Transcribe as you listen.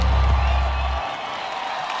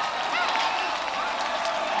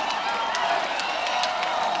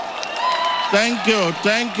Thank you.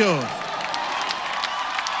 Thank you.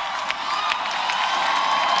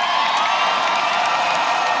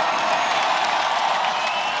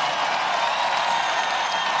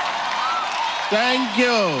 Thank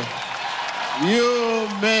you. You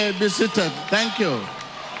may be seated. Thank you.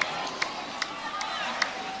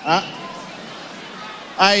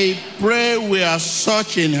 I pray we are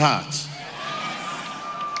such in heart.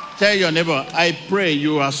 Tell your neighbor, I pray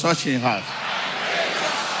you are such in heart.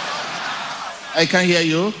 I can't hear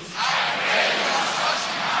you.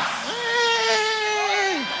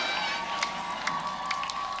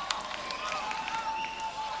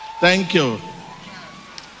 Thank you.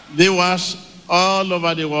 Viewers all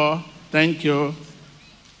over the world, thank you.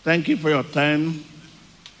 Thank you for your time.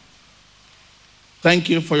 Thank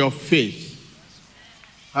you for your faith.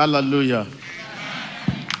 Hallelujah.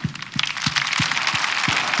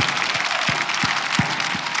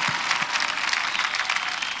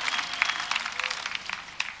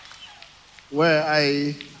 Well,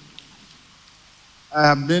 I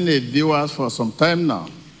have been a viewer for some time now.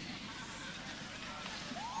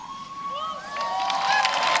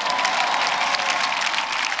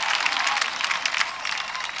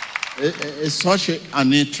 It's such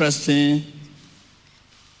an interesting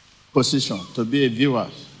position to be a viewer.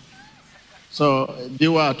 So,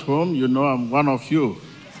 viewer at home, you know I'm one of you.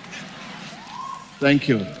 Thank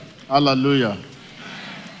you. Hallelujah.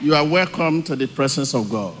 You are welcome to the presence of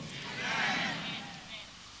God.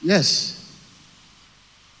 Yes.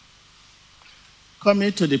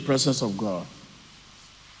 Coming to the presence of God.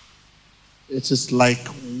 It is like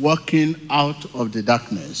walking out of the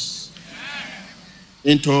darkness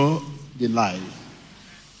into the light.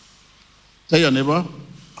 Tell your neighbor,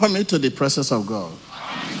 coming to the presence of God.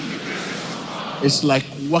 It's like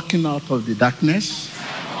walking out of the darkness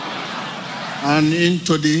and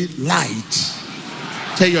into the light.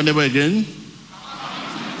 Tell your neighbor again.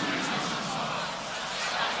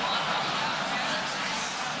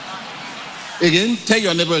 Again, tell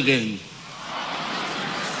your neighbor again.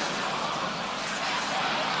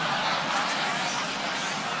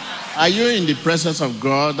 Are you in the presence of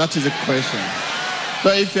God? That is the question. So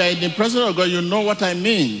if you are in the presence of God, you know what I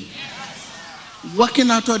mean. Walking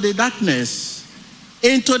out of the darkness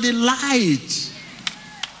into the light.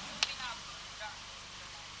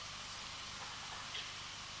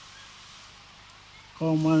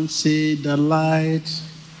 Come and see the light.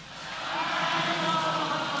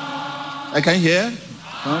 I can hear.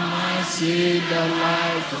 Come and see the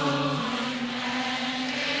light.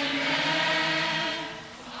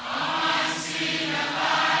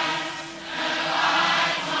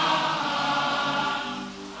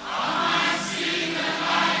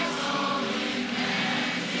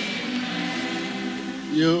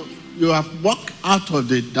 You have walked out of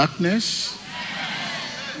the darkness,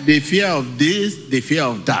 the fear of this, the fear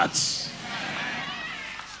of that.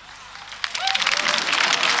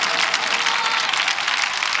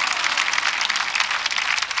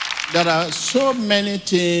 There are so many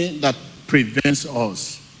things that prevents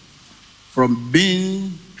us from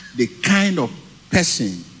being the kind of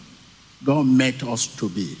person God meant us to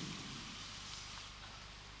be.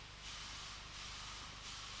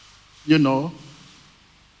 You know,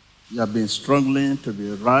 you have been struggling to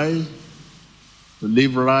be right, to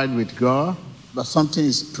live right with God, but something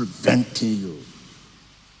is preventing you.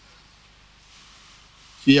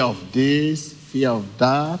 Fear of this, fear of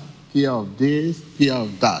that, fear of this, fear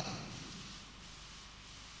of that.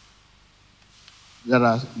 There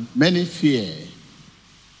are many fears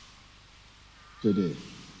today.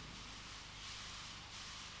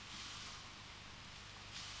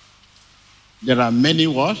 There are many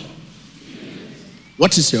what?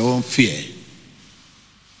 What is your own fear?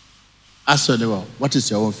 Ask your neighbor, what is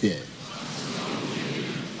your own fear?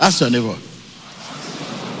 Ask your neighbor.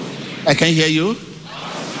 I can hear you.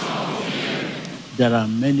 There are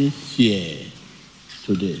many fears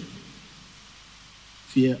today.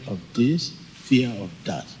 Fear of this, fear of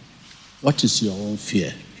that. What is your own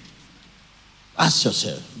fear? Ask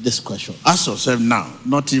yourself this question. Ask yourself now,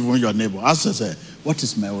 not even your neighbor. Ask yourself, what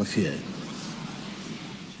is my own fear?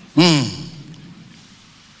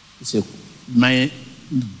 It's a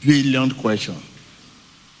brilliant question.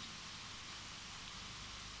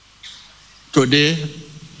 Today,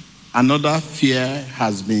 another fear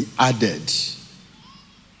has been added.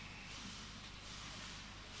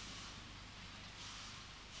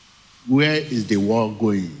 Where is the world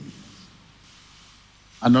going?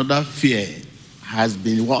 Another fear has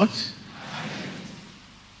been what?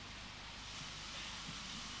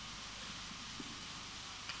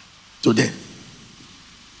 Today.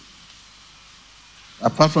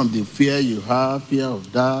 Apart from the fear you have, fear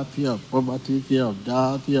of that, fear of poverty, fear of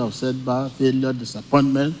that, fear of setback, failure,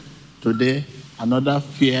 disappointment, today another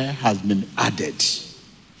fear has been added.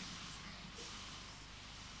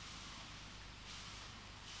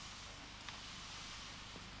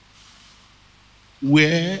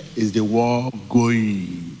 Where is the war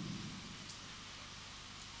going?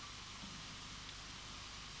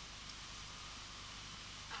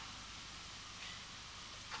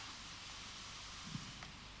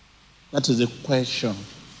 That is the question.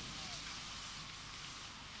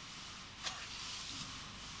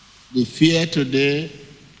 The fear today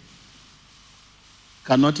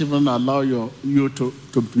cannot even allow you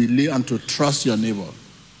to believe and to trust your neighbor.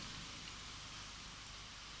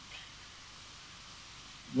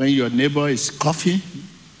 When your neighbor is coughing,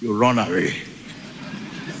 you run away.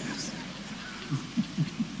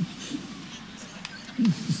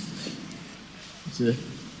 See?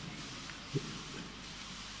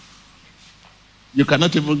 You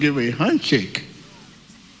cannot even give a handshake.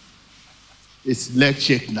 It's leg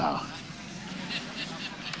shake now.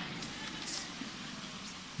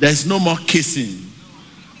 There's no more kissing.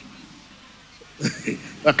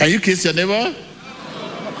 Can you kiss your neighbor?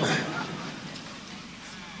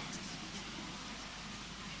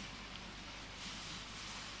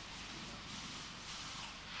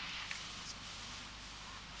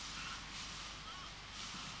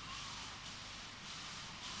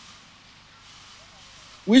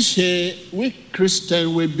 We say, we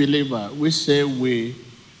Christian, we believer, we say we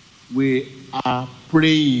are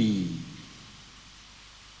praying.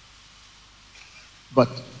 But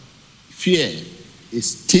fear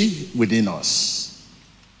is still within us.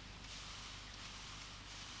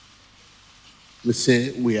 We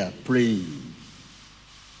say we are praying.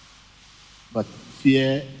 But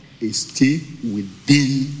fear is still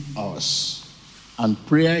within us. And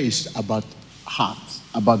prayer is about heart,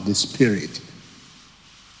 about the spirit.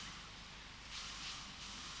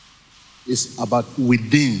 It's about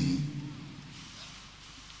within,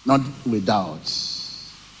 not without.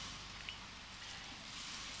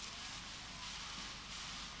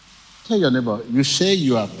 Tell your neighbor, you say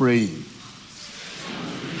you are praying,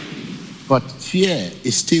 but fear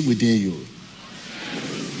is still within you.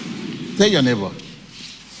 Tell your neighbor.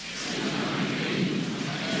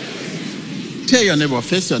 Tell your neighbor,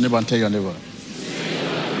 face your neighbor and tell your neighbor.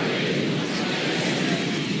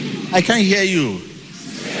 I can't hear you.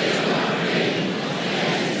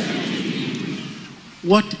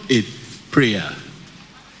 What a prayer.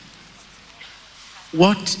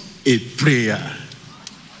 What a prayer.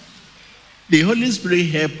 The Holy Spirit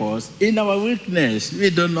helps us in our weakness. We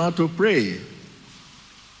don't know how to pray.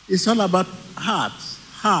 It's all about heart,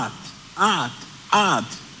 heart, heart,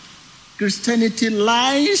 heart. Christianity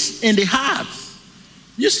lies in the heart.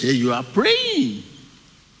 You say you are praying,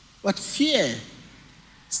 but fear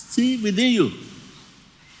still within you.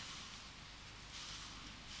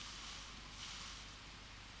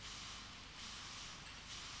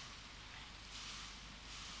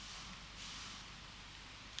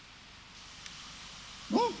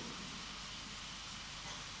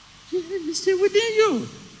 It's still within you.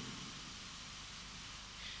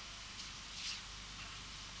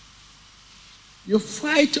 You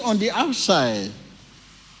fight on the outside,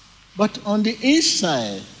 but on the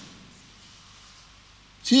inside,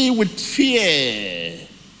 filled with fear,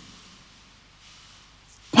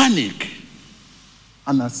 panic,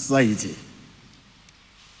 and anxiety.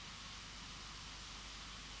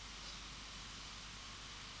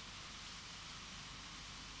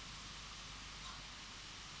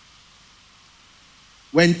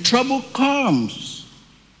 When trouble comes,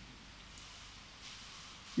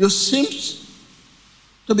 you seem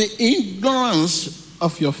to be ignorant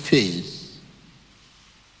of your faith.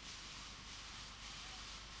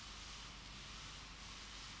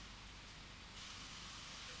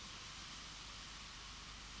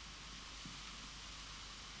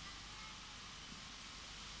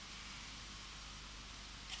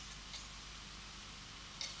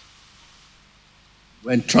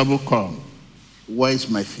 When trouble comes, where is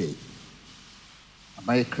my faith? Am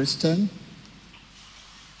I a Christian?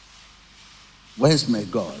 Where is my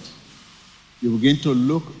God? You begin to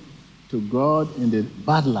look to God in the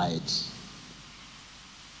bad light.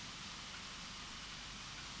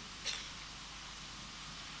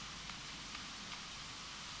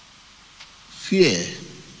 Fear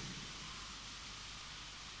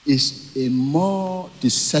is a more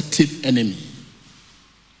deceptive enemy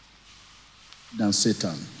than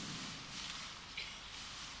Satan.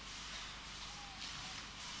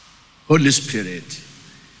 Holy Spirit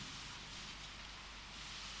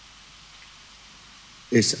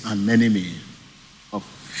is an enemy of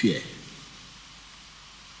fear.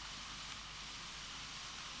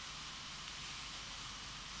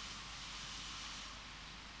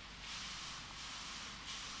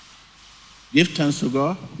 Give thanks to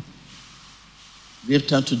God. Give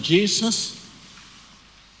thanks to Jesus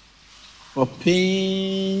for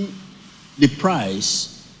paying the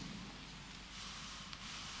price,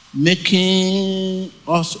 making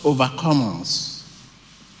us overcomers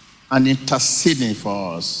and interceding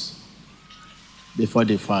for us before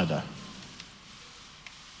the Father.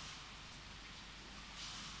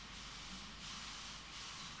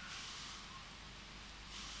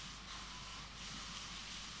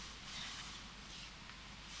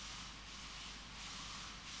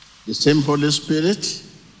 The same Holy Spirit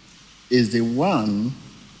is the one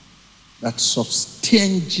that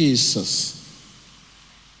sustained Jesus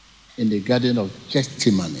in the Garden of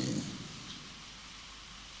Gethsemane.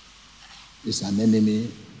 Is an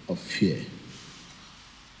enemy of fear.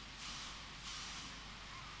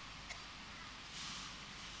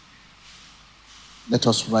 Let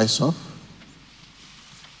us rise up.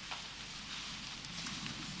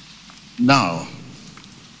 Now,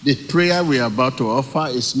 the prayer we are about to offer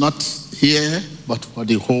is not here, but for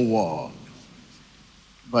the whole world.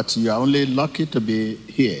 But you are only lucky to be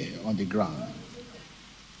here on the ground.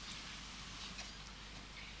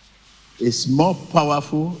 It's more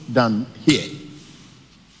powerful than here,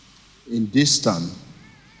 in this town.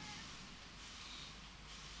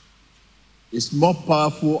 It's more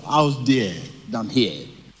powerful out there than here.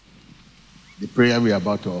 The prayer we are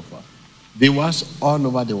about to offer. Viewers all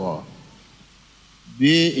over the world,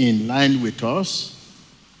 be in line with us,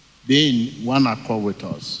 be in one accord with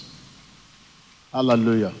us.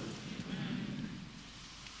 Hallelujah.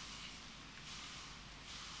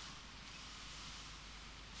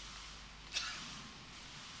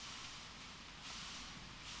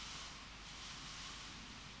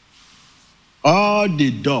 All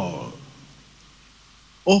the door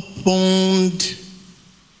opened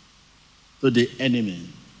to the enemy,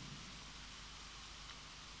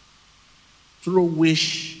 through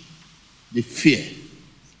which the fear,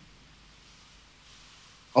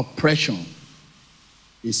 oppression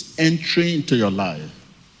is entering into your life.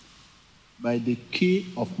 By the key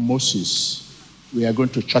of Moses, we are going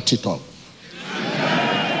to shut it up.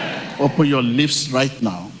 Open your lips right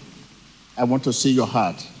now. I want to see your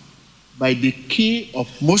heart. By the key of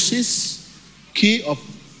Moses, key of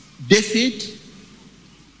David,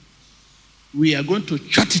 we are going to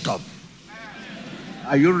shut it up.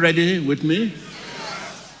 Are you ready with me?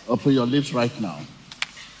 Open your lips right now.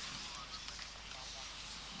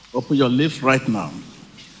 Open your lips right now.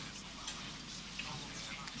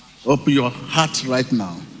 Open your heart right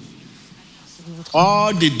now.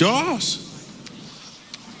 All the doors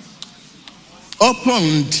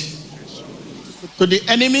opened to the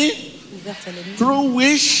enemy, through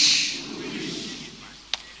which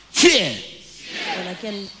fear,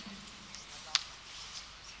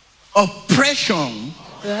 oppression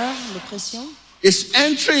is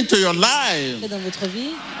entering into your life.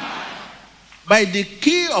 By the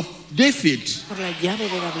key of David,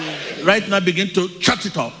 right now begin to shut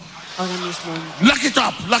it up. Lock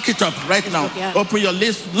it up right now. Open your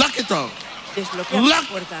lips, lock it up.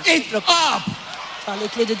 Lock it up. Par les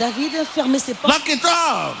clés de David, fermez ses portes. Lock it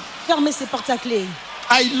up. Fermez ses portes à clé.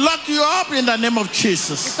 I lock you up in the name of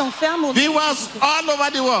Jesus. Viewers all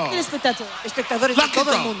over the world. Espectadores Lock de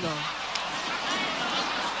todo it el up. mundo.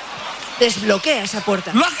 Desbloquea esa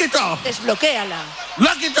puerta. Lock it up. Desbloquéala.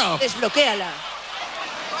 Lock it up. Desbloquéala.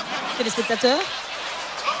 Téléspectateurs,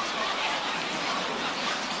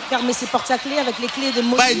 fermez ses portes à clé avec les clés de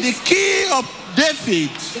By the Moïse, key of David.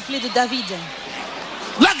 les clés de David.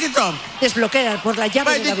 Lock it up. Desbloquea por la llave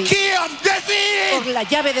By de the David. key of Por David. la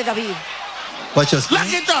llave de David. Watch your Lock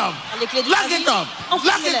screen. it up. Les clés de Lock David. it up. Lock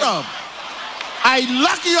Enfermez-les. it up. I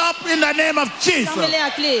lock you up in the name of Jesus. Fermez-les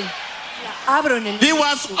à clé. La abro en el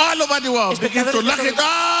Viewers all over the world begin to lock it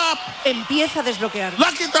up. Empieza a desbloquear.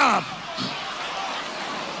 Lock it up.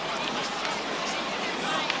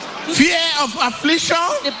 Fear of affliction,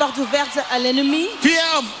 Les portes ouvertes à l'ennemi, fear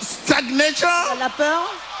of stagnation, à la peur,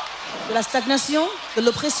 de la stagnation, de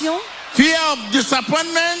l'oppression, fear of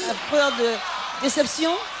disappointment. la peur de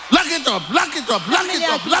déception. Lock it up, lock it up, lock it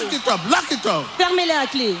up, lock it up, lock it up. Fermez-les à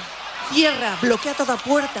clé. Cierra, bloquea toda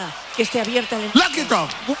puerta que esté abierta al enemigo. Lock it up.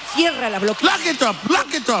 Ciérrala, bloquea.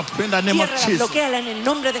 Lock it up in the name of Ciérrala, Jesus. bloqueala en el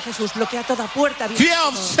nombre de Jesús. Bloquea toda puerta abierta. Fear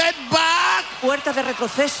of setback, Puerta de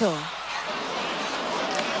retroceso.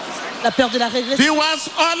 La peur de la regresión. viewers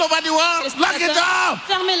all over the world, lock it up.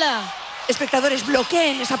 Fermez-la. Espectadores,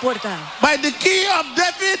 bloqueen esa puerta. By the key of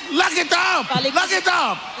David, lock it up. up. Par les Lock it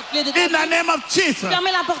up. clés de In the ta vie. name of Jesus.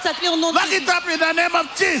 Fermez la porte à clé au nom de Lock Jésus. it up in the name of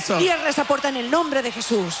Jesus. Cierra esa puerta en el nombre de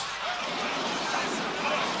Jesús.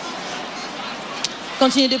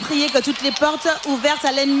 Continuez de prier que toutes les portes ouvertes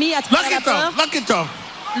à l'ennemi, à Lock travers la it peur, up. Lock it up.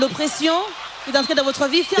 l'oppression qui est entrée dans votre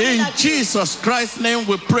vie, fermez In la clé. Jesus Christ's name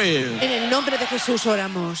we pray. En el nombre de Jesús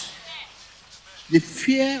oramos. The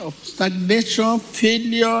fear of stagnation,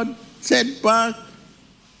 failure, setback,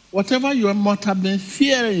 whatever you might have been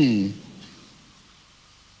fearing,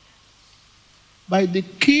 by the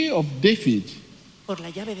key of David, Por la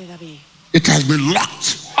llave de David. it has been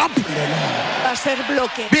locked up in the name. Va a ser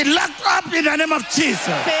bloque. Be locked up in the name of Jesus.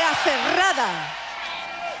 Sea cerrada.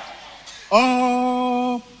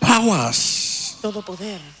 All powers Todo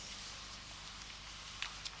poder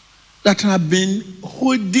that have been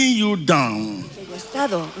holding you down que haya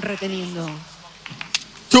estado reteniendo.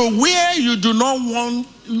 to where you do not want,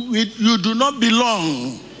 you do not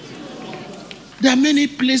belong. There are many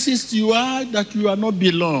places you are that you are not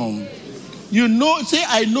belong. You know, say,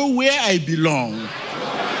 I know where I belong.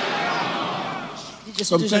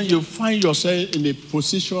 Sometimes you find yourself in a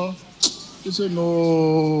position, you say,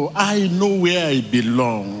 no, I know where I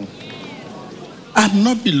belong. I'm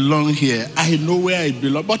not belong here. I know where I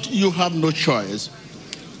belong, but you have no choice.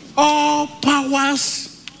 All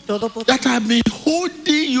powers Todo poder that have been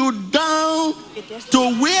holding you down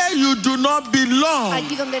to where you do not belong.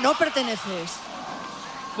 allí donde no perteneces.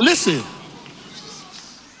 Listen.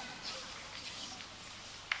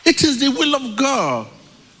 It is the will of God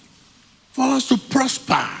for us to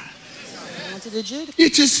prosper. La volonté de Dieu.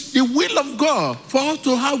 It is the will of God for us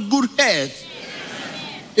to have good health.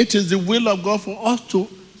 It is the will of God for us to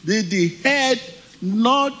be the head,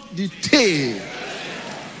 not the tail.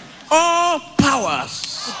 All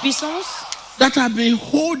powers Toute puissance, that have been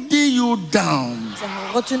holding you down ça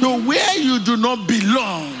vous retenu to where you do not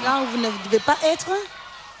belong. là où vous ne devez pas être.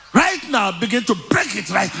 Right now, begin to break it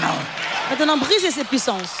right now. Maintenant, brisez ces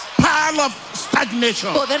puissances. Power of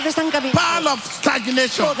stagnation. Poder de estancamiento. Power of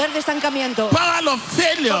stagnation. Poder de estancamiento. Power of Poder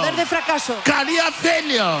failure. de fracaso. Career La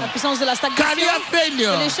failure. puissance de la stagnation, Career de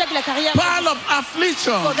failure. l'échec, la carrière. Power of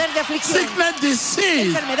affliction. Poder de aflicción. Sickness,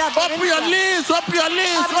 disease. Enfermedad, Open your dolencia. lips, open your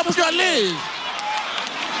lips, open your lips.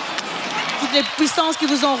 Toutes les puissances qui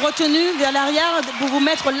vous ont retenu vers l'arrière pour vous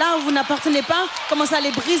mettre là où vous n'appartenez pas, commencez à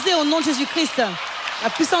les briser au nom de Jésus-Christ. La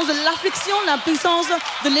puissance de l'affliction, la puissance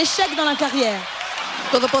de l'échec dans la carrière.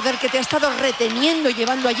 Todo poder que te ha estado reteniendo y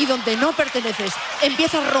llevando allí donde no perteneces,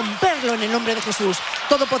 empieza a romperlo en el nombre de Jesús.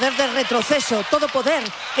 Todo poder de retroceso, todo poder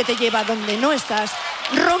que te lleva donde no estás,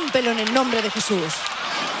 rómpelo en el nombre de Jesús.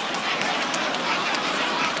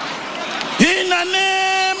 In the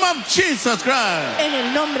name of Jesus Christ. En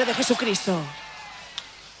el nombre de Jesucristo.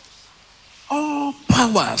 All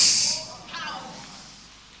powers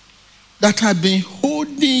that have been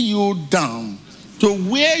holding you down to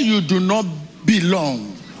where you do not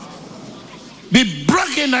belong be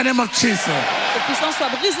broken in the name of Jesus. Que puissance soit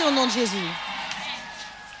brisée au nom de Jésus.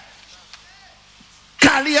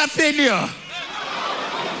 Career failure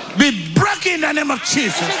be broken in the name of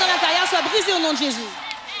Jesus. L'échec dans la carrière soit brisé au nom de Jésus.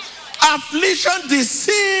 Affliction,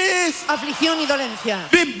 disease Aflicción y dolencia.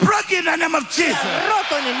 be broken in the name of Jesus.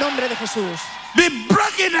 Roto en el nombre de Jesús. Be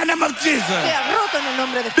broken in the name of Jesus. Sea roto en el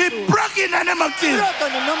nombre de Be Jesús. broken in the name of Jesus. Roto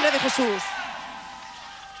en el nombre de Jesús.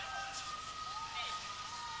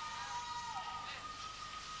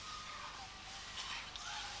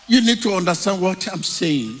 You need to understand what I'm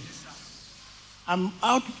saying. I'm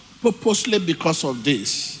out purposely because of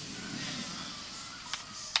this.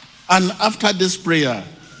 And after this prayer,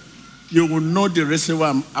 you will know the reason why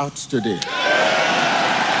I'm out today.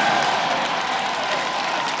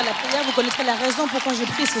 À la prière, vous connaîtrez la raison pourquoi je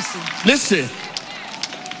prie ceci. Listen.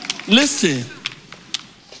 Listen.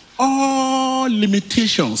 All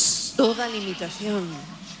limitations Toda limitación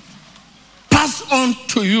passed on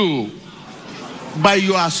to you by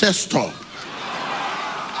your ancestor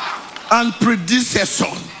and predecessor.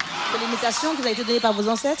 Les limitations qui vous ont été données par vos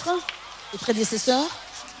ancêtres, vos prédécesseurs,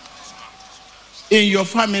 In your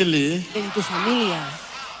family, en tu familia.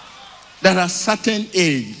 there are certain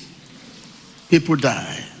age people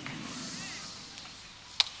die.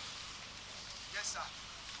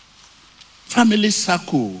 Family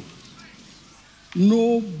circle.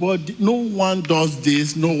 Nobody, no one does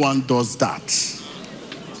this, no one does that.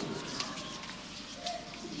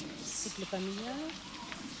 cycle familial.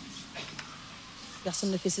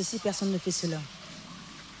 Personne ne fait ceci, personne ne fait cela.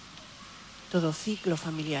 Todo ciclo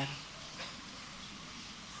familiar.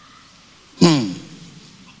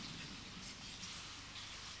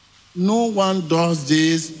 No one does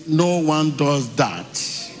this, no one does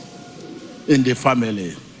that in the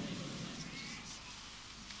family.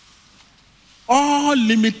 all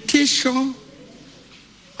limitation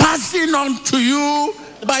passing on to you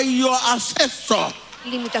by your ancestor,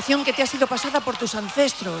 Limitación que te ha sido pasada por tus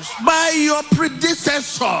ancestros, by your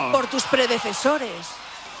predecessor. por tus predecesores.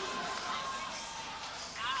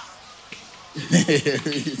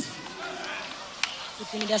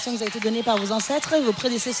 Toute l'humiliation qui vous a été donnée par vos ancêtres et vos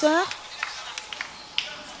prédécesseurs.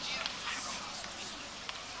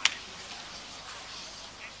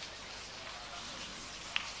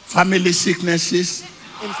 Family sicknesses,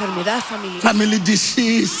 Enfermedad familiar, family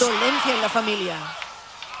disease, dolencia en la familia.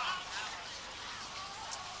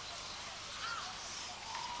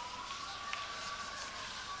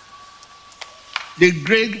 the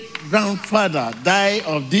great-grandfather died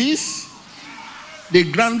of this, the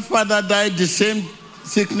grandfather died the same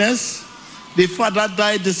sickness, the father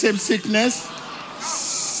died the same sickness,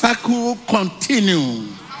 circle continue.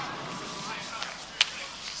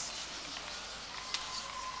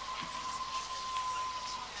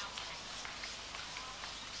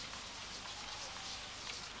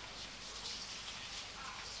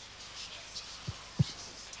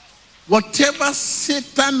 Whatever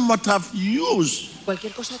Satan might have used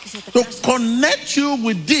Cualquier cosa que se to atacase connect you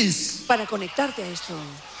with this, para conectarte a esto,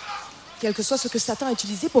 Quel que soit ce que Satan a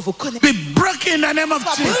utilisé pour vous connecter. be broken in the name of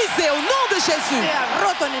Soit Jesus. brisé au nom de Jésus. sea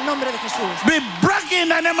roto en el nombre de Jesús. Be broken in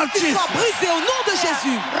the name of Soit Jesus. brisé au nom de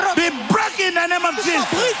Jésus. Be broken in the name of Soit Jesus.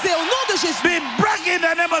 brisé au nom de Jésus. Be broken in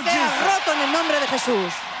the name of Sea Jesus. roto en el nombre de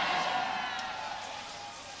Jesús.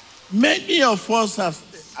 Many of us have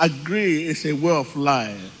agreed it's a way of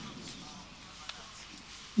life.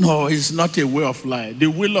 No, it's not a way of life. The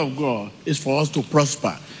will of God is for us to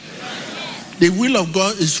prosper. The will of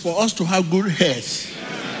God is for us to have good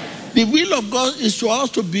health. The will of God is for us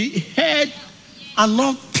to be head and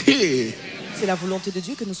not tail. C'est la volonté de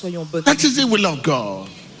Dieu que nous soyons bonnes. That is the will of God.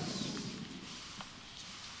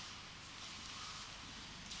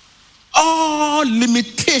 All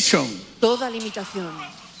limitation Toda limitación,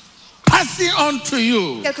 passing on to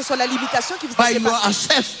you Quelle que soit la limitation qui vous a by été your passée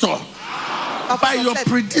ancestor, par by vos your ancêtres,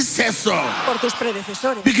 predecessor, por tus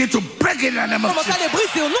predecesores. begin to break in the name of commencez à Jesus. les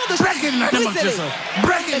briser au nom de Break in the name of Brisez-les. Jesus.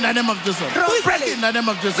 Break in the name of Jesus. Break in the name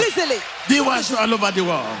of Jesus. Brisez-les. Viewers all over the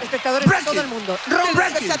world. Espectadores Break de todo it. el mundo.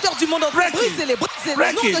 Break it. Spectateurs du monde entier, Break it. brisez-les, brisez-les au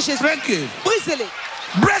Break nom de it. Jésus. Break it. Brisez-les,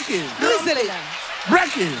 Break it. brisez-les. Rómpela.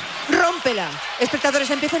 Break it. Rómpela. Espectadores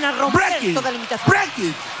empiecen a romper Break it. toda limitación. Break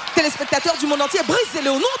it. Téléspectateurs du monde entier, brisez-les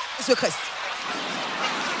au nom de Jésus-Christ.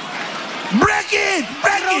 Break it.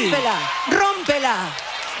 Break it. Rómpela. Rómpela.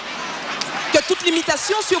 Que toute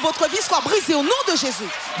limitation sur votre vie soit brisée au nom de Jésus.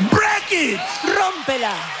 Break it.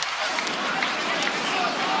 Rómpela.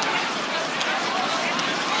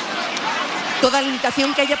 Toda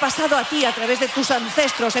limitación que haya pasado a ti a través de tus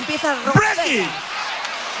ancestros empieza a Break romper. it.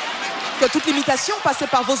 Que toute limitation passée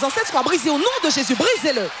par vos ancêtres soit brisée au nom de Jésus.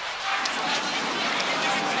 Brisez-le.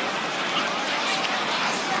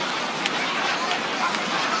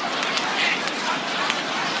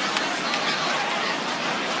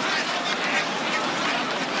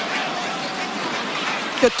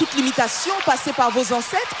 Que toute limitation passée par vos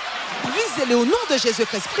ancêtres, brisez-le au nom de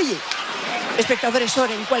Jésus-Christ. Priez. Espectadores,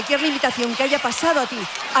 oren. Cualquier limitación que haya pasado a ti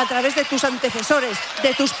a través de tus antecesores,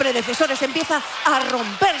 de tus predecesores, empieza a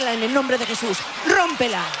romperla en el nombre de Jesús.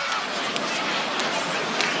 Rómpela.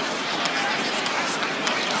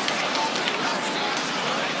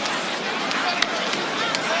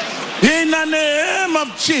 In the name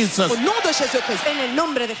of Jesus. Au nom de Jésus-Christ. En el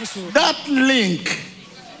nombre de Jesús. That link,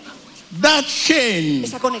 that chain.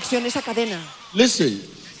 Esa conexión, esa cadena. Listen,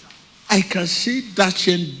 I can see that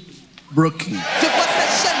chain broken. Je vois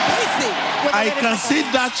cette chaîne brisée. Puedo I ver can esa see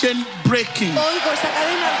cadena. that chain breaking. Oigo esa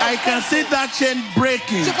cadena. I can see that chain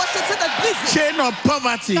breaking. Je vois cette chaîne brisée. Chain of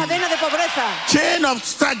poverty, Cadena de pobreza. chain of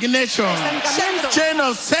stagnation, Estancamiento. chain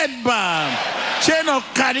of setback, chain of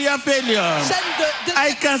career failure. Chaîne de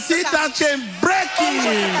I can see that chain Oigo esa breaking.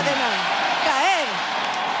 cadena. Caer.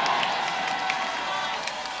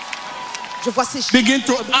 Je vois ces chaînes. Begin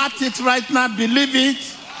to act it right now. Believe it.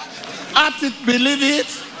 Act it, believe it.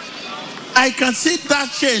 I can see that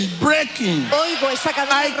chain breaking. Oigo esa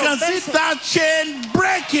cadena I can see romperse. that chain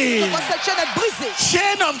breaking. Je vois cette chaîne être brisée.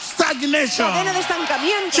 Chain of stagnation, Cadena de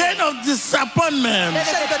estancamiento. chain of disappointment,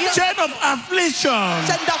 chain of affliction,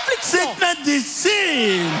 Chaîne d'affliction. sickness,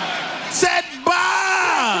 disease,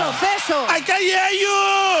 setback. Proceso. I can hear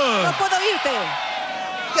No you. puedo oírte.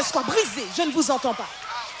 Qu'elle soit brisée. Je ne vous entends pas.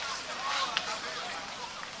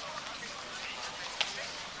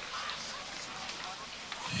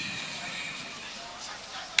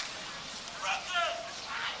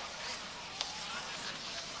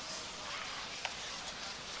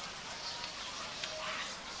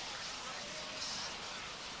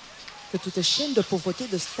 Que toutes les chaînes de pauvreté,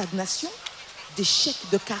 de stagnation, d'échec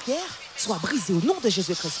de carrière soient brisées au nom de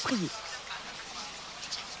Jésus-Christ. Priez.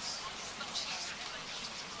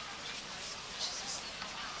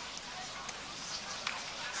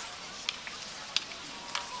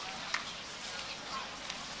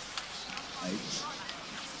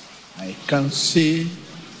 I can see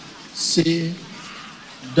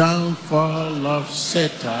downfall of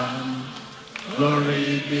Satan.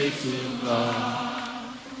 Glory be to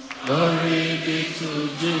God. Glory be to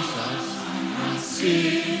Jesus. And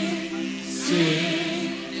see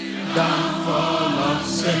downfall of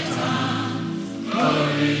Satan.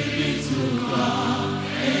 Glory be to God.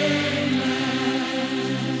 Amen.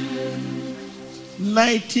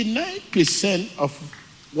 99% of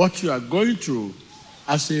what you are going through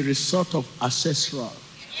as a result of ancestral,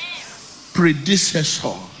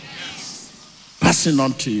 predecessor, passing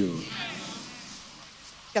on to you.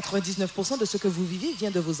 99% de ce que vous vivez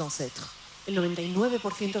vient de vos ancêtres. El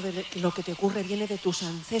 99% de lo que te ocurre viene de tus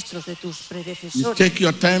ancestros, de tus You predecesores. take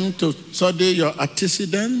your time to study your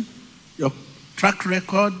antecedent, your track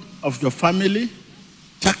record of your family,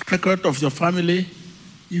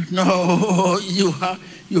 You know, you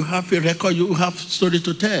have a record, you have story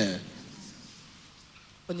to tell.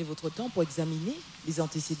 Prenez votre temps pour examiner les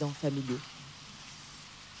antécédents familiaux.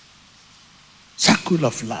 Circle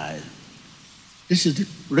of life. This is the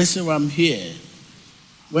reason why I'm here.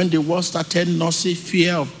 When the war started, nursing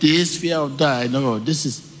fear of this, fear of that. No, this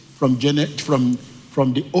is from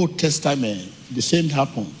the Old Testament. The same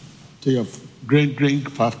happened to your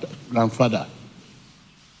great-grandfather.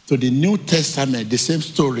 To the New Testament, the same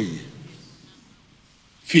story.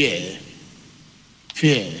 Fear.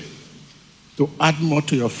 To add more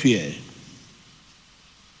to your fear.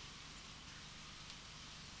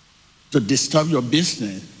 To disturb your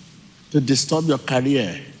business. To disturb your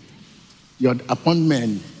career. Your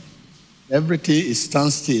appointment. Everything is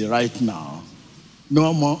standstill right now.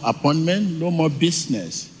 No more appointment, no more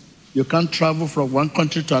business. You can't travel from one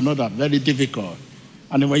country to another. Very difficult.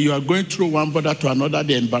 And when you are going through one border to another,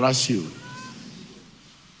 they embarrass you.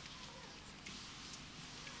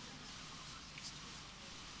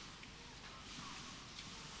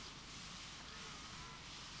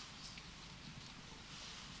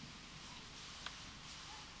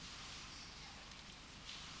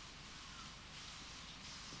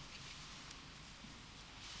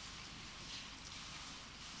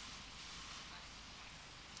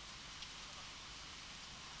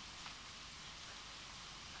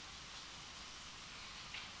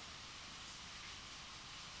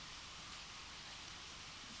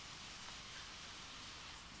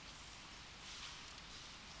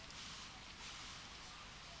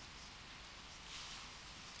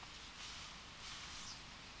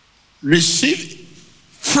 Receive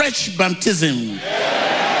fresh baptism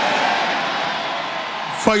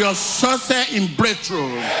for your success in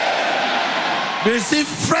breakthrough. Receive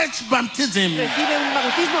fresh baptism Recibe un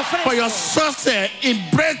bautismo for your fresco success in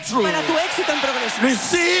breakthrough. para tu éxito en progreso.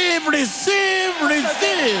 Receive.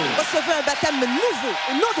 Recevez un baptême nouveau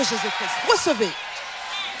au nom de Jésus-Christ. Recevez.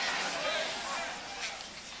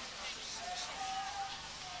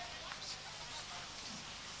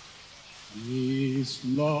 His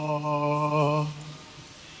Lord,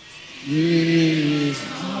 His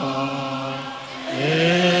Lord,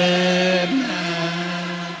 Amen.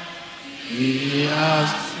 He has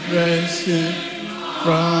risen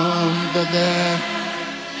from the dead.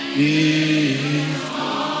 He is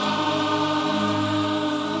Lord.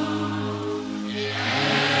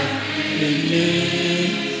 Every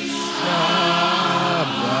knee shall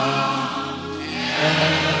bow,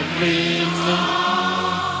 every knee.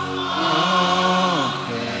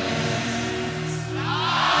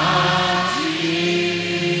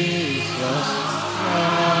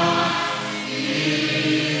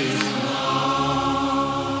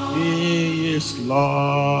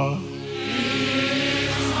 Lord.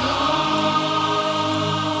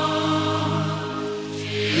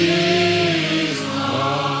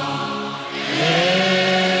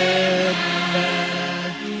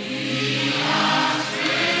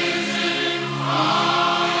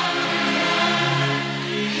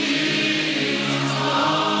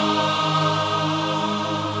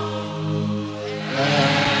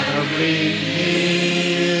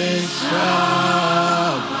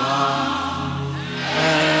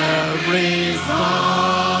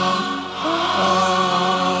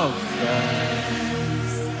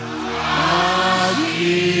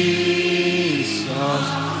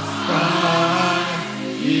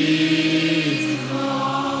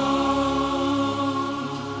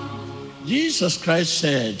 Jesus Christ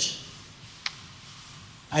said,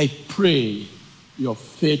 I pray your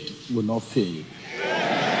faith will not fail.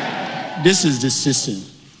 This is the season.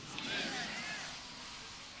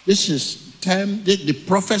 This is time, the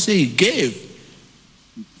prophecy he gave.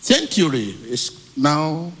 Century is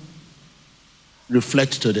now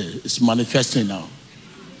reflected today. It's manifesting now.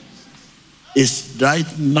 It's right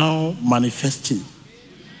now manifesting.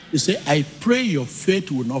 You say, I pray your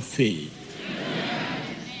faith will not fail.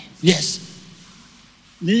 Yes.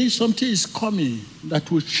 Meaning something is coming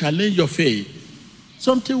that will challenge your faith.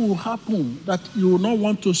 Something will happen that you will not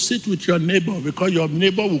want to sit with your neighbor because your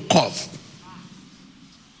neighbor will cough.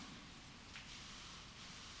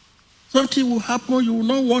 Something will happen, you will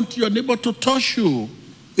not want your neighbor to touch you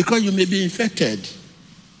because you may be infected.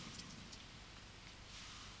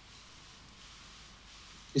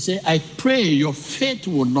 He said, I pray your faith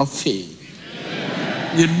will not fail.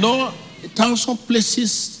 Amen. You know, 1,000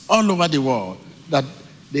 places all over the world that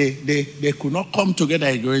they could not come together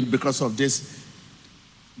again because of this,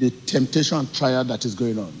 the temptation and trial that is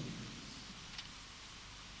going on.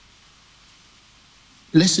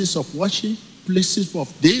 Places of worship, places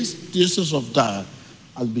of this, places of that,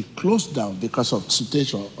 will be closed down because of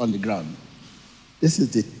situation on the ground. This is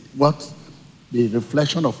the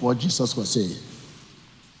reflection of what Jesus was saying.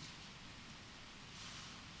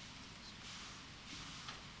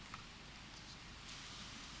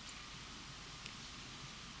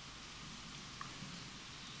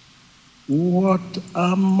 What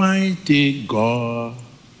a mighty God.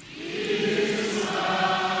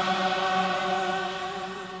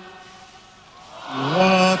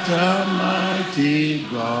 What a mighty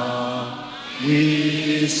God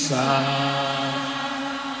we serve.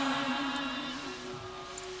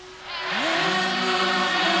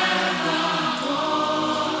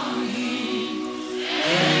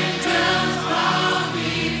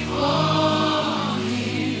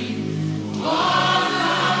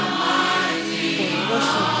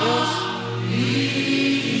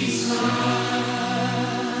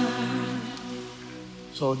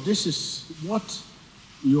 So this is what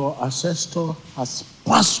your ancestor has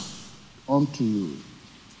passed on to you.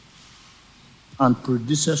 And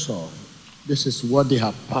predecessor, this is what they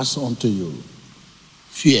have passed on to you.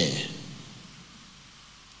 Fear.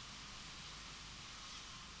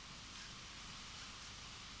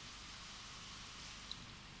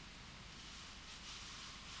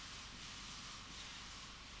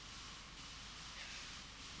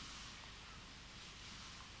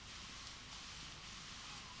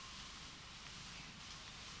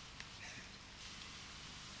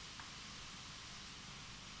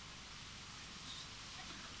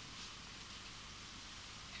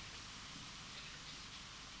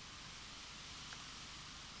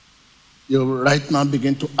 You right now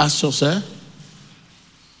begin to ask yourself,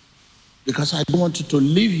 because I don't want you to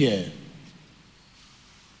live here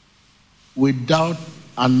without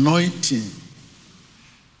anointing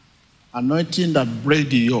that breaks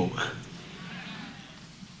the yoke.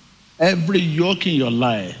 Every yoke in your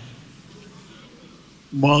life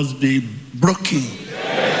must be broken.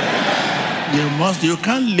 You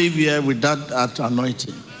can't live here without that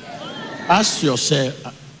anointing. Ask yourself,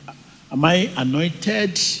 am I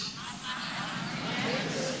anointed?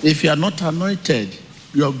 If you are not anointed,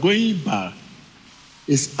 your going back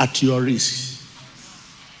is at your risk.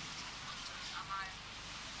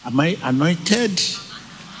 Am I anointed?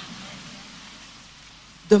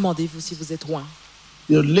 Demandez-vous si vous êtes loin.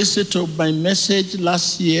 You listened to my message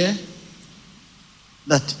last year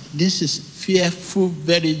that this is fearful,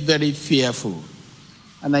 very, very fearful.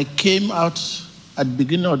 And I came out at the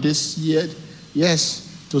beginning of this year,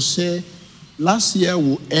 yes, to say last year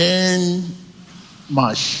will end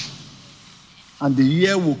March, and the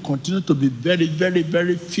year will continue to be very, very,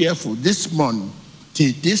 very fearful. This month,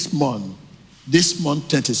 till this month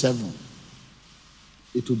 27,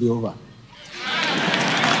 it will be over.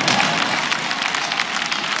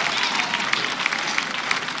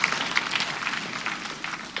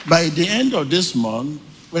 By the end of this month,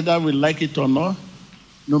 whether we like it or not,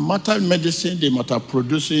 no matter medicine they might have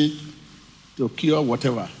producing to cure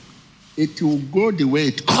whatever, it will go the way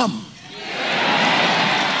it comes.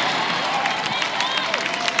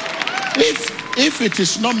 If it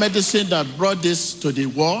is not medicine that brought this to the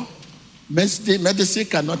war, medicine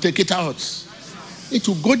cannot take it out. It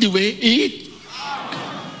will go the way it.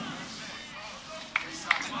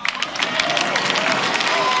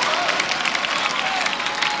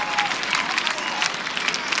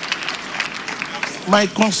 My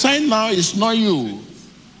concern now is not you.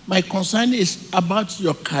 My concern is about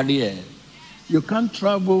your career. You can't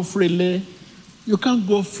travel freely. You can't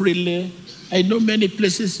go freely. I know many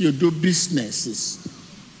places you do businesses.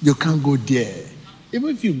 You can't go there. Even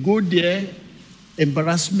if you go there,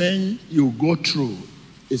 embarrassment you go through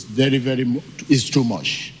is is too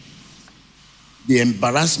much. The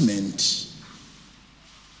embarrassment.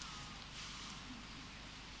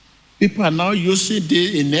 People are now using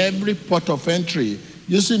this in every port of entry,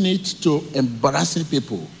 using it to embarrassing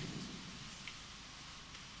people.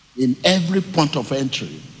 In every point of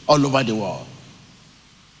entry, all over the world.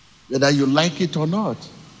 Whether you like it or not.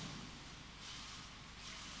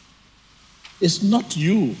 It's not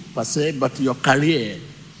you per se, but your career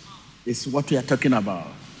is what we are talking about.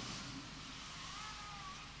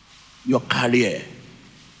 Your career.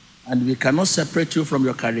 And we cannot separate you from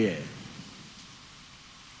your career.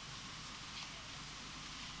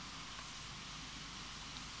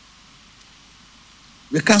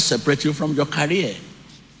 We can't separate you from your career.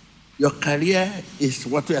 Your career is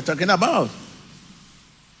what we are talking about.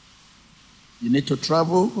 You need to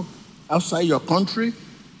travel outside your country.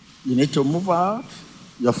 You need to move out.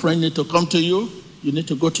 Your friend need to come to you. You need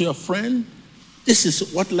to go to your friend. This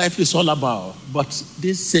is what life is all about. But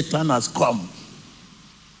this Satan has come.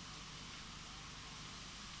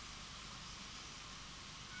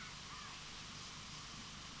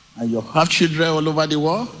 And you have children all over the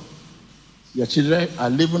world. Your children are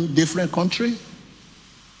living in different countries.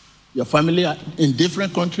 Your family are in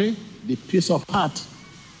different countries. The peace of heart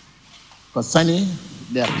concerning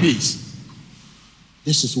their peace.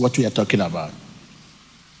 This is what we are talking about.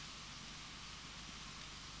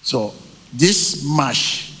 So, this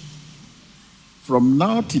march, from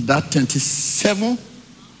now to that 27,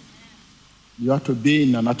 you have to be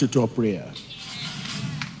in an attitude of prayer.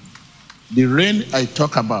 The rain I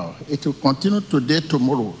talk about, it will continue today,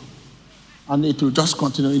 tomorrow. And it will just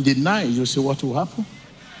continue. In the night, you see what will happen.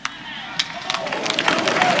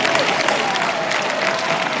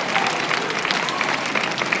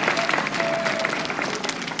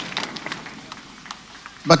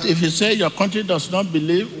 But if you say your country does not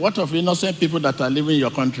believe, what of innocent people that are living in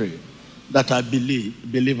your country that are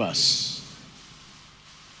believers?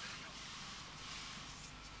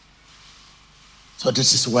 So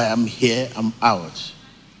this is why I'm here, I'm out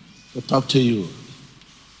to talk to you.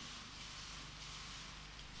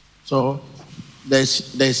 So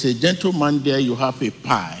there's a gentleman there, you have a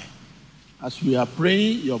pie. As we are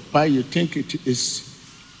praying, your pie, you think it's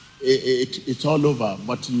all over,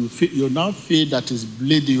 but you now feel that it's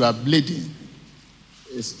bleeding, you are bleeding.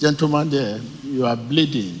 It's gentleman there, you are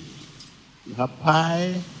bleeding. You have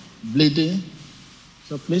pie, bleeding.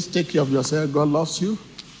 So please take care of yourself. God loves you.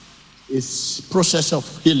 It's a process of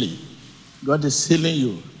healing. God is healing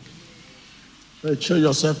you. So show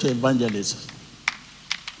yourself to evangelists.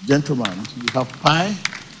 Gentlemen, you have pie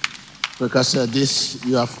because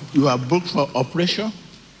you are booked for operation,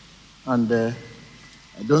 and I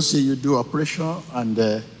don't see you do operation, and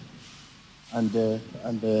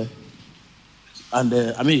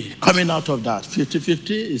I mean, coming out of that 50-50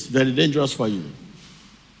 is very dangerous for you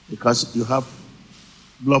because you have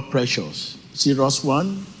blood pressures, serious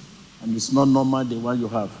one, and it's not normal the one you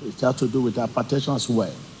have. It has to do with hypertension as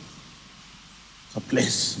well. So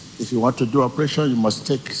please, if you want to do operation, you must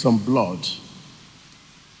take some blood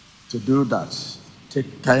to do that.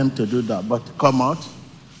 Take time to do that. But come out.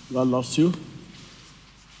 God loves you.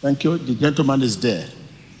 Thank you. The gentleman is there.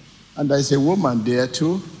 And there's a woman there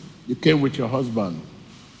too. You came with your husband.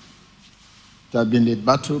 There has been a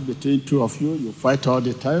battle between two of you. You fight all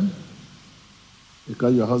the time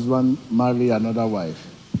because your husband married another wife.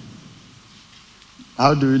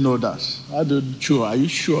 How do you know that? Are you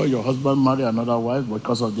sure your husband married another wife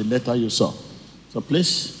because of the letter you saw? So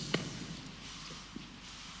please,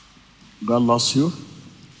 God loves you.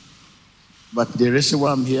 But the reason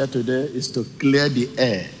why I'm here today is to clear the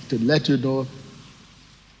air, to let you know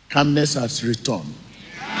calmness has returned.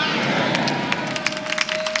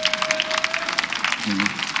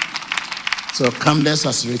 So calmness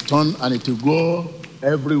has returned, and it will go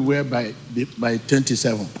everywhere by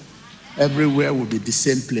 27. Everywhere will be the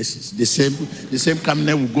same places. The same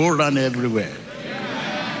calmness will go around everywhere.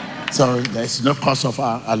 So there's no cause of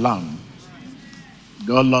alarm.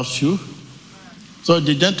 God loves you. So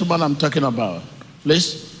the gentleman I'm talking about,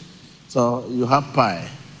 please. So you have pie.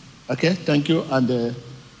 Okay, thank you. And the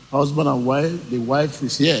husband and wife, the wife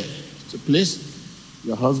is here. So please,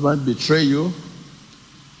 your husband betrayed you.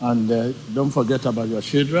 And don't forget about your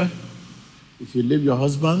children. If you leave your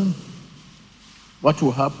husband, what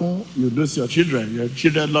will happen? You lose your children. Your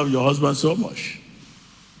children love your husband so much.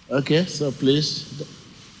 Okay, so please,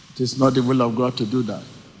 it is not the will of God to do that.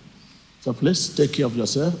 So please take care of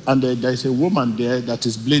yourself. And there's a woman there that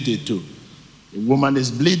is bleeding too. The woman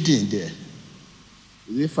is bleeding there.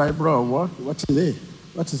 Is it fibro or what? What is it?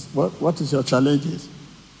 What is your challenges?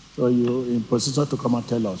 So you're in position to come and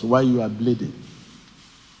tell us why you are bleeding.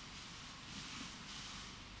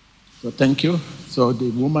 So thank you. So the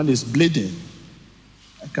woman is bleeding.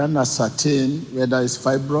 I can't ascertain whether it's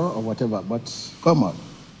fibro or whatever, but come on.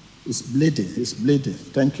 It's bleeding. It's bleeding.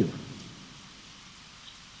 Thank you.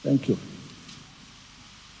 Thank you.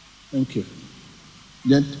 Thank you.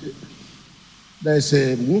 Then there's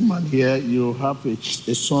a woman here. You have a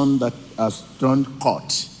son that has turned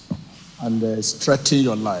hot and is threatening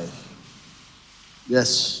your life.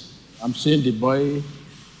 Yes, I'm seeing the boy.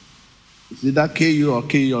 Is either kill you or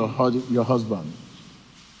kill your husband.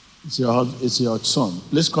 It's your son.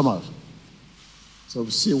 Please come out. So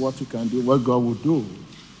we'll see what we can do, what God will do.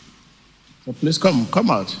 So please come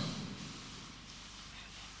out.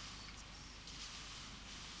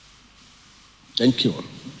 Thank you.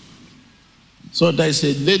 So there is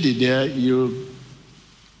a lady there. You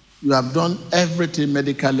have done everything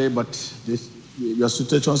medically, but your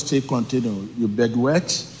situation still continues. You bed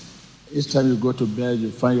wet. Each time you go to bed,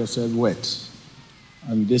 you find yourself wet.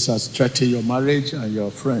 And this has threatened your marriage and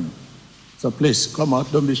your friend. So please, come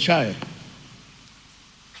out. Don't be shy.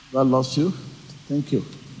 God loves you. Thank you.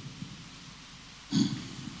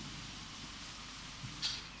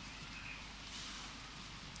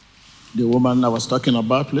 The woman I was talking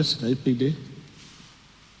about, please, can you pick it?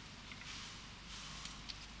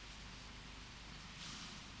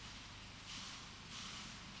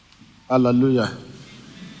 Hallelujah.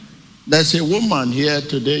 There's a woman here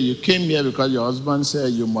today. You came here because your husband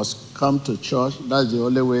said you must come to church. That's the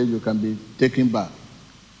only way you can be taken back.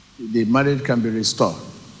 The marriage can be restored.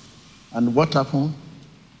 And what happened?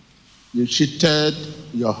 You cheated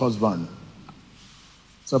your husband.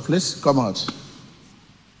 So please come out.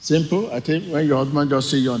 Simple. I think when your husband just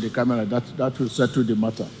see you on the camera, that will settle the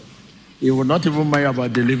matter. He will not even mind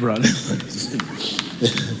about deliverance.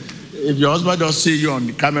 If your husband just see you on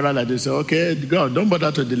the camera like this, say, okay, God, don't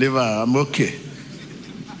bother to deliver. I'm okay.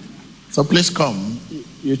 So please come.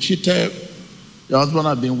 You cheated. Your husband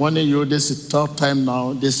has been warning you. This is third time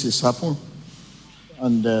now. This has happened.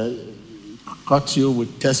 And caught you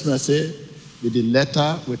with text message, with the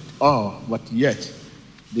letter, with all. But yet,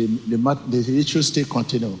 the issue still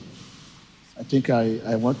continues. I think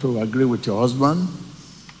I want to agree with your husband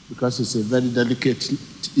because it's a very delicate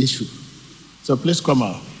issue. So please come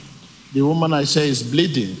out. The woman I say is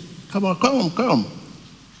bleeding. Come on.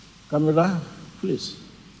 Camera, please.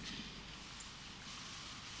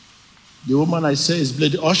 The woman I say is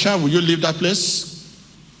bleeding. Usher, will you leave that place?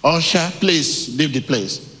 Usher, please leave the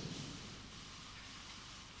place.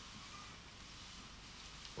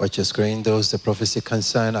 Watch your screen. Those the prophecy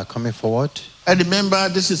concerned are coming forward. I remember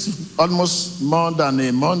this is almost more than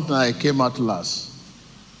a month I came out last.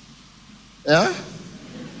 Yeah?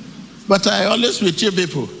 But I always with you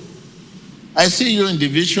people. I see you in the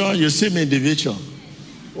vision, you see me in the vision.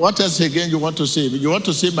 What else again you want to see? You want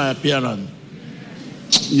to see my appearance?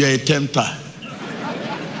 You're a tempter.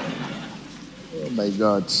 Oh my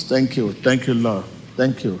God. Thank you. Thank you, Lord.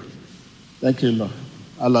 Thank you. Thank you, Lord.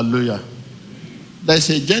 Hallelujah. There's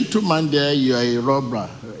a gentleman there, you are a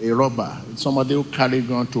robber. Somebody who carry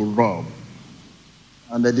gun to rob.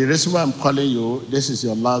 And the reason why I'm calling you, this is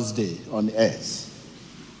your last day on earth.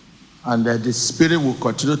 And the Spirit will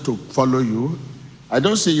continue to follow you. I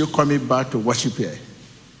don't see you coming back to worship here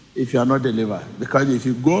if you are not delivered. Because if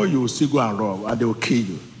you go, you will still go and rob, and they will kill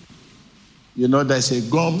you. You know, there's a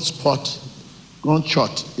gun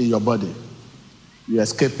shot in your body. You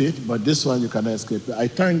escape it, but this one you cannot escape it. I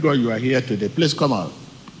thank God you are here today. Please come out.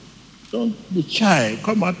 Don't be shy.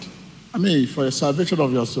 Come out. I mean, for the salvation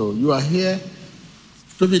of your soul. You are here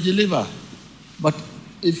to be delivered. But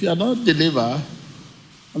if you are not delivered,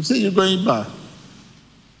 I'm saying you're going back.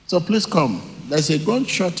 So please come. There's a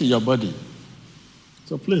gunshot in your body.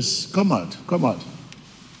 So please, come out. Come out.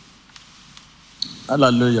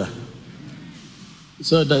 Hallelujah.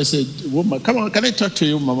 So there's a woman. Come on, can I talk to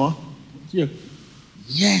you, Mama? Here.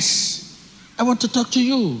 Yes. I want to talk to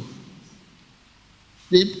you.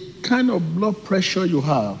 The kind of blood pressure you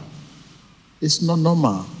have is not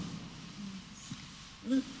normal.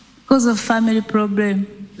 Because of family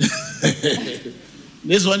problem.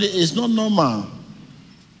 This one is not normal.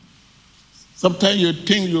 Sometimes you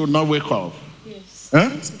think you will not wake up. Yes. Huh?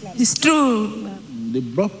 It's true. The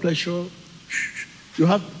blood pressure, you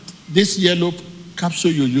have this yellow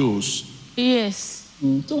capsule you use. Yes.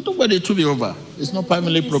 So don't worry, it will be over. It's not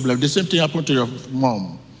family problem. The same thing happened to your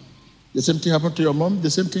mom. The same thing happened to your mom. The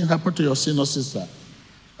same thing happened to your senior sister.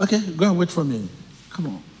 Okay, go and wait for me. Come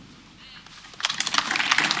on.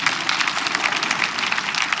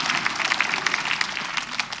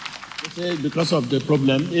 Say because of the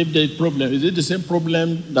problem. If the problem, is it the same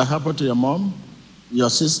problem that happened to your mom, your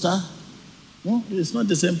sister? No, it's not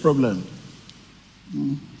the same problem.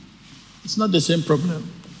 It's not the same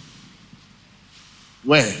problem.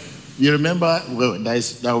 Where? You remember, well,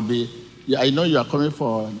 that will be, I know you are coming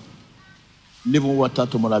for living water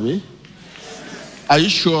to Morabi. Are you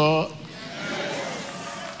sure?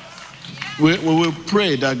 We will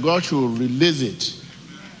pray that God should release it.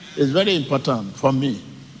 It's very important for me.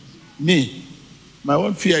 My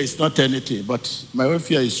own fear is not anything, but my own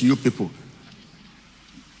fear is you people.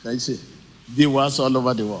 Can you see? Viewers all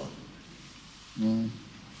over the world.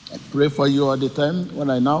 I pray for you all the time. When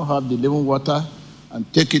I now have the living water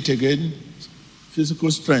and take it again, physical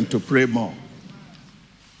strength to pray more.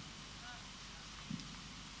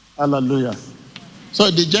 Hallelujah. So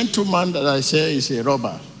the gentleman that I say is a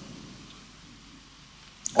robber.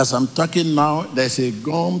 As I'm talking now, there's a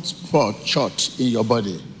gum spot shot in your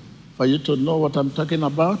body. For you to know what I'm talking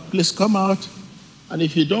about, please come out. And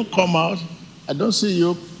if you don't come out, I don't see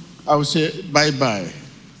you, I will say bye-bye.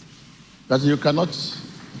 But you cannot.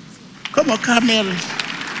 Come on, camera.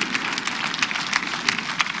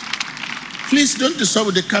 Please don't disturb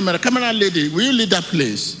with the camera. Camera lady, will you leave that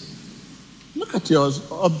place? Look at your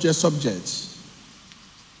subjects.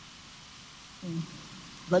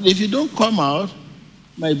 But if you don't come out,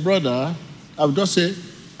 my brother, I would just say,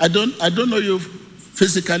 I don't know you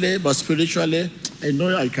physically, but spiritually, I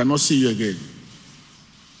know I cannot see you again.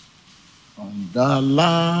 On the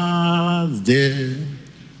last day,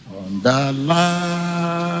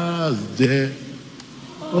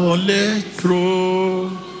 only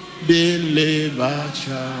true believers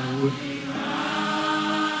shall win.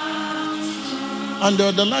 And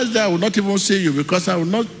on the last day, I will not even see you because I will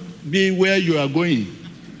not be where you are going.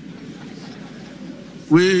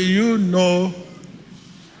 Will you know?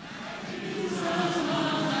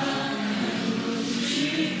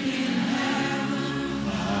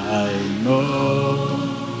 I know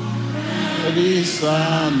there is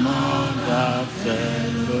another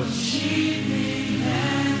fellowship.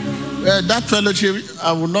 That fellowship,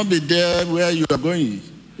 I will not be there where you are going.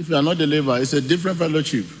 If you are not delivered, it's a different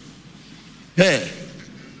fellowship. Hey,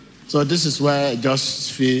 so this is where I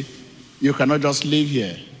just feel you cannot just live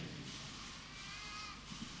here.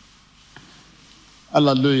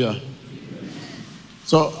 Hallelujah.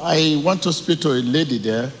 So I want to speak to a lady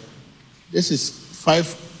there. This is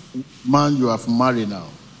 5 men you have married now.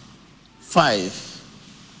 5.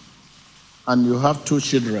 And you have 2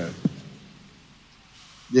 children.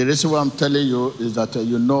 The reason why I'm telling you is that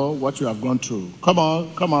you know what you have gone through. Come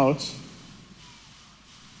on, come out.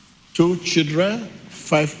 2 children,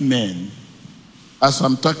 5 men. As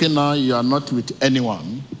I'm talking now, you are not with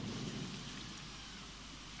anyone.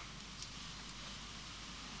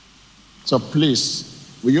 So please,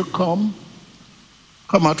 will you come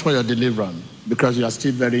out for your deliverance because you are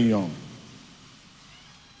still very young.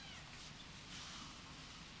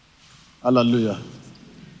 Hallelujah.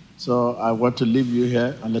 So I want to leave you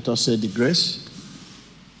here and let us say the grace.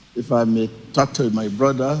 If I may talk to my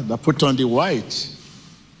brother that put on the white,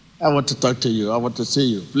 I want to talk to you. I want to see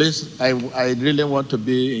you. Please, I really want to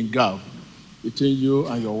be in gap between you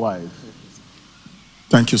and your wife.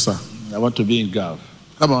 Thank you, sir. I want to be in gap.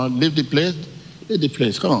 Come on, leave the place. Leave the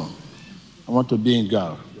place. Come on. I want to be in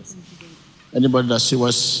gap. Anybody that sees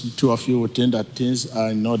what 2 of you would think that things are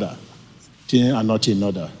in order. Things are not in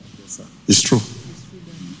order. Yes, sir. It's true.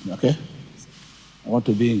 Okay? I want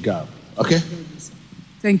to be in gap. Okay?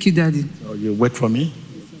 Thank you, Daddy. So you wait for me?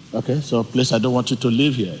 Okay? So please, I don't want you to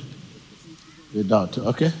leave here without.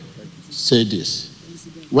 Okay? Say this.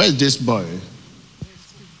 Where is this boy?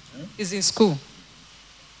 He's in school.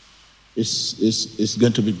 It's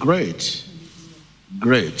going to be great.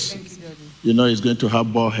 Great. Thank you, Daddy. You know he's going to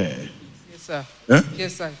have bald hair. Yes, sir. Huh?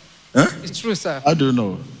 Yes, sir. Huh? It's true, sir. How do you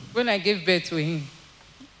know? When I gave birth to him,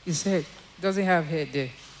 his head doesn't have hair there.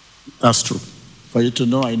 That's true. For you to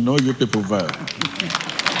know, I know you people well.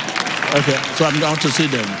 Okay, so I'm going to see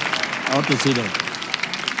them. I want to see them.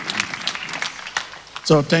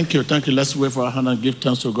 So thank you. Let's wave for our hand and give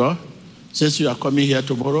thanks to God. Since you are coming here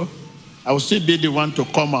tomorrow, I will still be the one to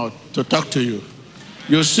come out to talk to you.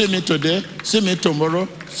 You see me today, see me tomorrow,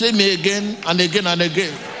 see me again and again and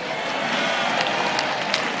again.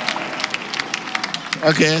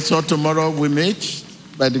 Okay, so tomorrow we meet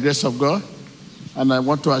by the grace of God. And I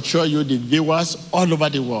want to assure you, the viewers all over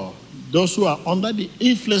the world, those who are under the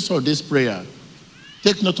influence of this prayer,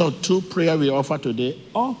 take note of 2 prayers we offer today.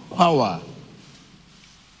 All power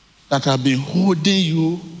that have been holding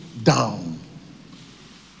you down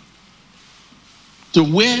to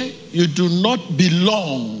where you do not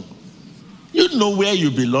belong. You know where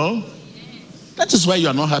you belong. That is why you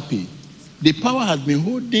are not happy. The power has been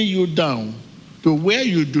holding you down to where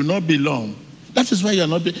you do not belong. That is why you are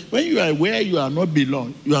not. When you are where you are not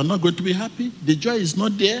belong, you are not going to be happy. The joy is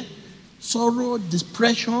not there. Sorrow,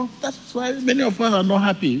 depression. That is why many of us are not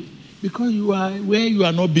happy, because you are where you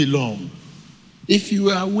are not belong. If you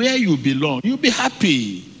are where you belong, you'll be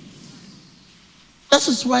happy. That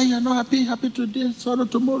is why you are not happy. Happy today, sorrow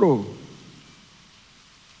tomorrow.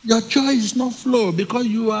 Your joy is not flow because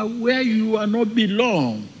you are where you are not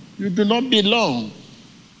belong. You do not belong.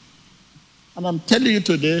 And I'm telling you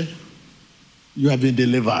today, you have been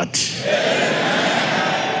delivered.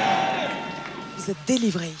 Vous êtes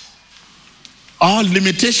délivrés. All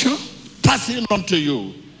limitation passing on to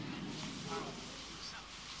you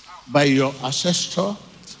by your ancestor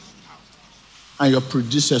and your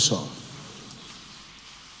predecessor.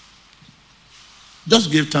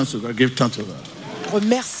 Just give thanks to God. Give thanks to God.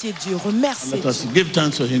 Remerciez Dieu. Remerciez Let us Dieu. give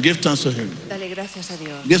thanks to Him. Give thanks to Him. Dale gracias a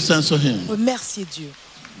Dios. Give thanks to Him. Remerciez Dieu.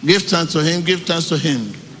 Give thanks to Him. Give thanks to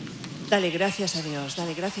Him. Dale gracias a Dios.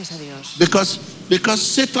 Dale gracias a Dios. Because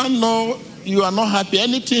Satan knows you are not happy.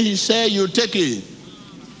 Anything he says, you take it.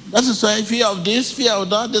 That is why fear of this, fear of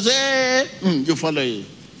that. They say, you follow it.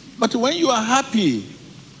 But when you are happy,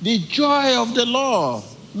 the joy of the Lord,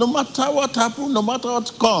 no matter what happens, no matter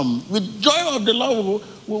what comes, the joy of the Lord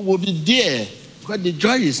will be there. Because the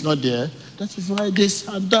joy is not there. That is why this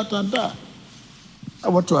and that and that. I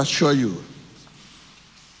want to assure you.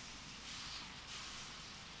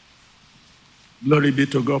 Glory be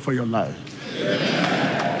to God for your life.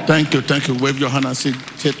 Thank you, thank you. Wave your hand and say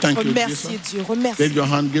thank you. Remerciez Dieu. Remerciez. Wave your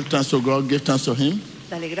hand, give thanks to God, give thanks to Him.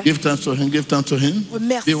 Dale Give gracias. thanks to Him, give thanks to Him.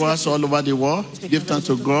 Remerciez Viewers all over the world, give thanks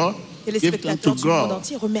to God. Give thanks to Téléspectateurs du monde God.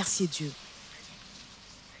 entier, remerciez Dieu.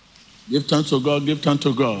 Give thanks to God, give thanks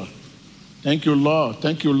to God. Thank you, Lord.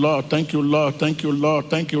 Thank you, Lord. Thank you, Lord. Thank you, Lord.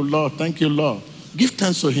 Thank you, Lord. Thank you, Lord. Give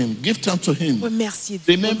thanks to Him. Give thanks to Him. Remerciez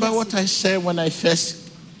Dieu. Remember Remerciez what I said when I first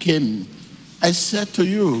came. I said to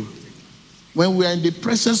you, when we are in the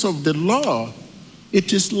presence of the Lord,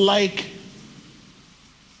 it is like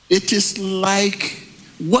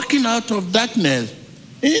walking out of darkness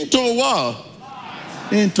into what?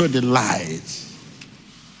 Into the light.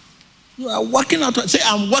 You are walking out of, say,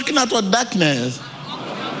 I'm walking out of darkness.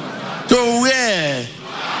 To where?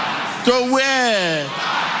 To where?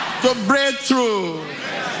 To breakthrough.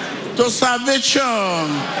 To salvation.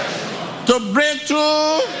 To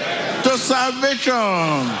breakthrough. To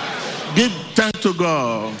salvation. Give thanks to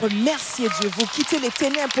God. Remerciez Dieu. Vous quittez les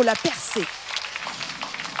ténèbres pour la percée.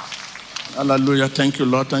 Hallelujah. Thank you,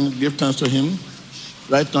 Lord. Give thanks to Him.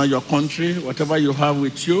 Right now, your country, whatever you have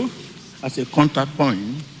with you as a contact point,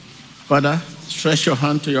 Father, stretch your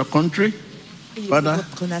hand to your country. Priez pour Father,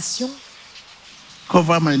 votre nation.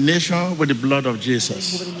 cover my nation with the blood of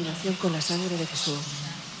Jesus. Cubre mi nación con la sangre de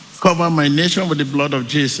Jesús. Cover my nation with the blood of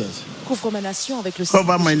Jesus. Couvre ma nation avec le sang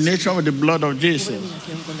Cover de my Jésus. nation with the blood of Cubre Jesus. mi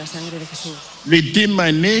nación con la sangre de Jesús. Redeem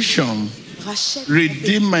my nation. Rachète.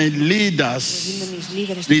 Redeem my leaders. Redime mis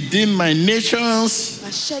líderes. Redeem my nations.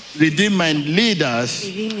 Rachète. Redeem my leaders.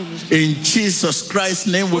 Redime mis In Jesus Christ's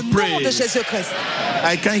name Au we nom pray. de Jésus-Christ.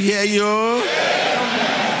 I can hear you.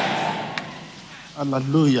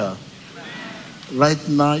 Hallelujah. Right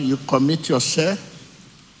now, you commit yourself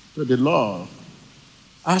to the Lord.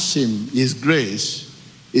 Ask Him His grace.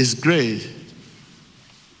 His grace.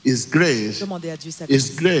 His grace. Demandez à Dieu sa His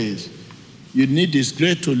grâce. grace. You need His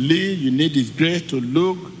grace to live. You need His grace to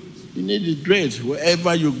look. You need His grace.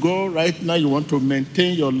 Wherever you go, right now, you want to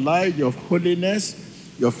maintain your life, your holiness,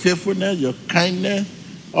 your faithfulness, your kindness,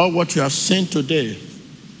 all what you have seen today.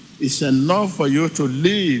 It's enough for you to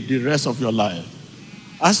live the rest of your life.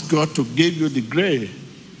 Ask God to give you the grace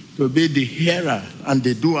to be the hearer and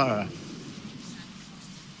the doer.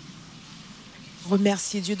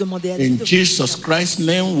 Remerciez Dieu, demandez à Dieu. In de vous Jesus faire. Christ's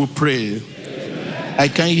name we pray. I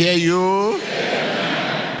can hear you.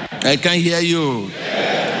 I can hear you.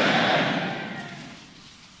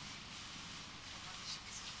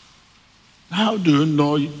 How do you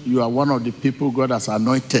know you are one of the people God has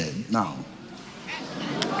anointed now?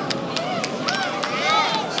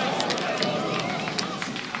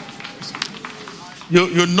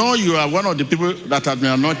 You know you are one of the people that have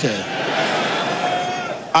been anointed.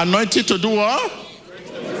 Anointed to do what?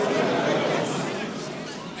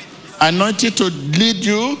 Anointed to lead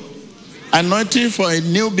you. Anointed for a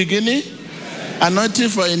new beginning.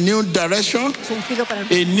 Anointed for a new direction. Ungido para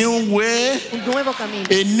A new way. un nuevo camino.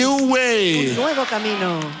 A new way. Un nuevo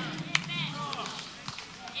camino.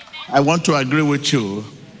 I want to agree with you.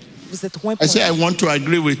 Vous êtes loin I pour say I want to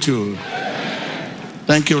agree with you.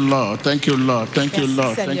 Thank you, Lord. Thank you, Lord. Thank you, Merci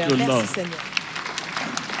Lord. Seigneur. Thank you, Lord. Merci Seigneur.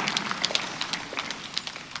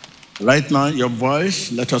 Right now, your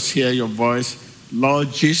voice, let us hear your voice.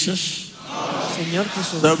 Lord Jesus. Señor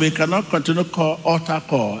Jesús. So we cannot continue call altar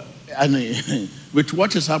call. And with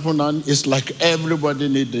what is happening now, it's like everybody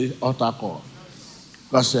needs the altar call.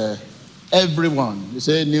 Because everyone, you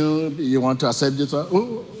say you want to accept Jesus.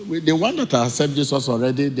 Oh, the one that accept Jesus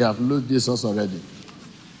already, they have lost Jesus already.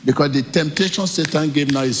 Because the temptation Satan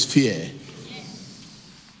gave now is fear.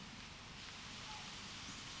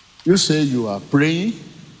 You say you are praying,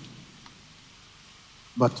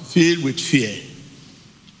 but filled with fear.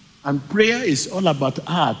 And prayer is all about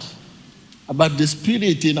heart, about the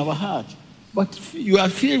spirit in our heart. But you are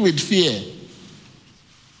filled with fear.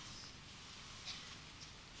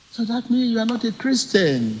 So that means you are not a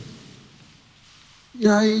Christian. You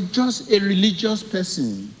are just a religious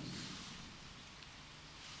person.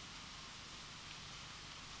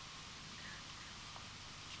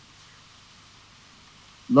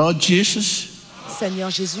 Lord Jesus, Seigneur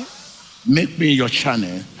Jésus, make me your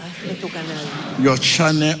channel. hazme tu canal. Your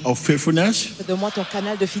channel of faithfulness. Donne-moi ton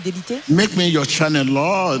canal de fidélité. Make me your channel,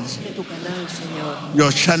 Lord. Hazme tu canal, Señor.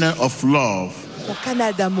 Your channel of love. Ton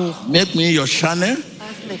canal d'amour. Make me your channel.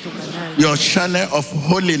 Hazme tu canal. Your channel of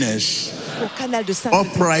holiness. Ton canal de sainteté.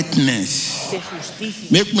 Uprightness. De justicia.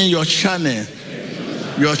 Make me your channel.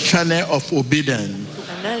 Your channel of obedience. Tu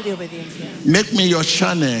canal de obediencia. Make me your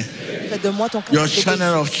channel. Donne-moi ton Your canal de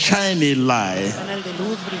channel of shining light. canal de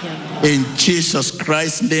luz brillante. In Jesus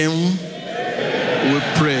Christ's name, we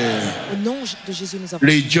pray. Au nom de Jésus, nous avons.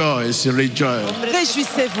 Rejoice, rejoice.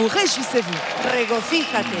 Réjouissez-vous, réjouissez-vous.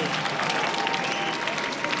 Regocíjate.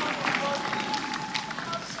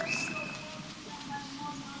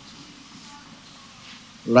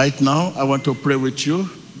 Right now, I want to pray with you.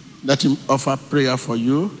 Let him offer prayer for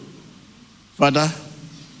you. Father,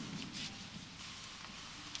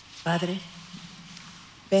 Padre,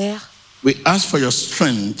 Père, we ask for your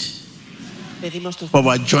strength pedimos tu for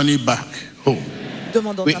our journey back home.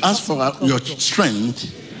 demandons We ta ask for force, your notre strength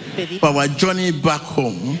Pedimos, for our journey back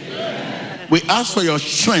home. We ask for your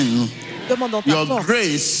strength, demandons ta your force, ta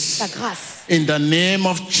grace, grâce. in the name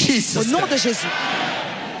of Au Jesus. nom de Jésus.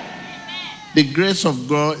 The grace of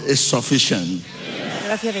God is sufficient.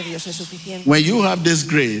 La gracia de Dios es suficiente. When you have this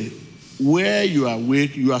grace, where you are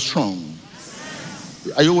weak, you are strong.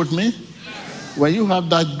 Are you with me? When you have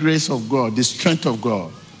that grace of God, the strength of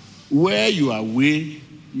God, where you are weak,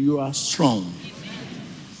 you are strong.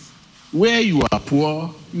 Where you are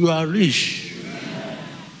poor, you are rich.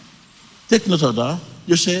 Take note of that.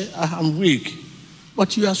 You say, I am weak,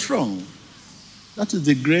 but you are strong. That is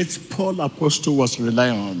the grace Paul Apostle was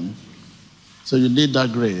relying on. So you need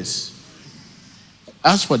that grace.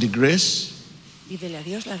 Ask for the grace Pídele a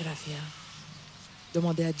Dios la gracia.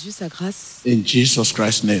 Demandez à Dieu sa grâce. in Jesus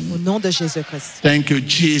Christ's Au name. nom de Jésus-Christ. Thank you,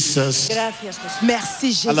 Jesus. Gracias, Jesús.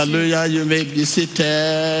 Merci, Jésus. Hallelujah. You may be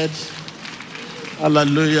seated.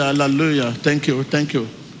 Hallelujah. Hallelujah. Thank you. Thank you.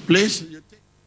 Please.